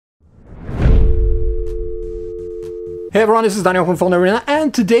Hey everyone, this is Daniel from Phone Arena,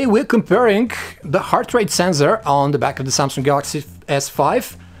 and today we're comparing the heart rate sensor on the back of the Samsung Galaxy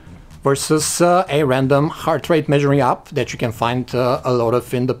S5 versus a random heart rate measuring app that you can find a lot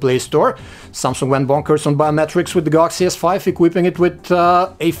of in the Play Store. Samsung went bonkers on biometrics with the Galaxy S5, equipping it with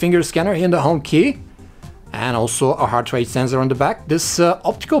a finger scanner here in the home key and also a heart rate sensor on the back. This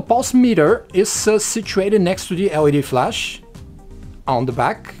optical pulse meter is situated next to the LED flash on the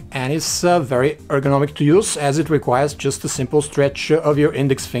back and is very ergonomic to use, as it requires just a simple stretch of your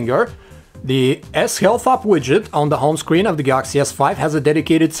index finger. The S Health App widget on the home screen of the Galaxy S5 has a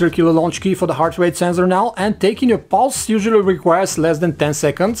dedicated circular launch key for the heart rate sensor now, and taking your pulse usually requires less than 10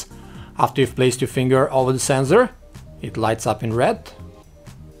 seconds. After you've placed your finger over the sensor, it lights up in red.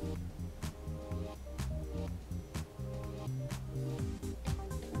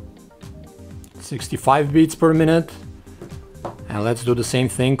 "65 beats per minute. And let's do the same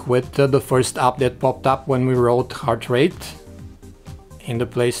thing with the first app that popped up when we wrote heart rate in the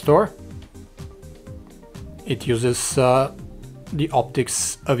Play Store. It uses the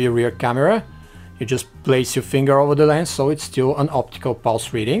optics of your rear camera. You just place your finger over the lens, so it's still an optical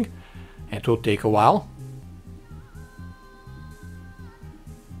pulse reading. It will take a while.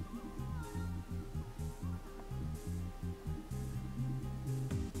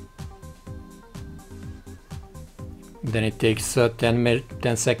 Then it takes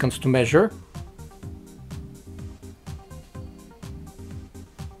 10 seconds to measure.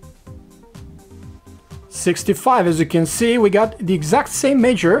 "65, as you can see, we got the exact same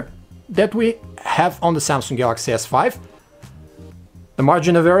measure that we have on the Samsung Galaxy S5. The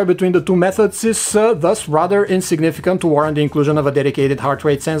margin of error between the two methods is thus rather insignificant to warrant the inclusion of a dedicated heart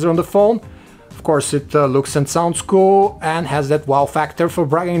rate sensor on the phone. Of course, it looks and sounds cool and has that wow factor for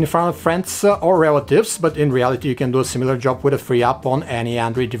bragging in front of friends or relatives, but in reality you can do a similar job with a free app on any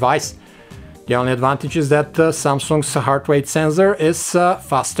Android device. The only advantage is that Samsung's heart rate sensor is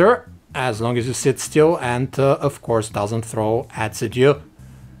faster, as long as you sit still, and of course doesn't throw ads at you.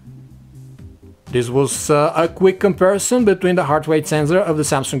 This was a quick comparison between the heart rate sensor of the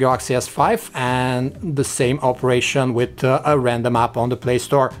Samsung Galaxy S5 and the same operation with a random app on the Play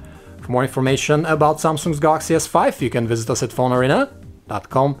Store. For more information about Samsung's Galaxy S5, you can visit us at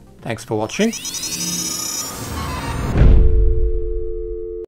phonearena.com. Thanks for watching.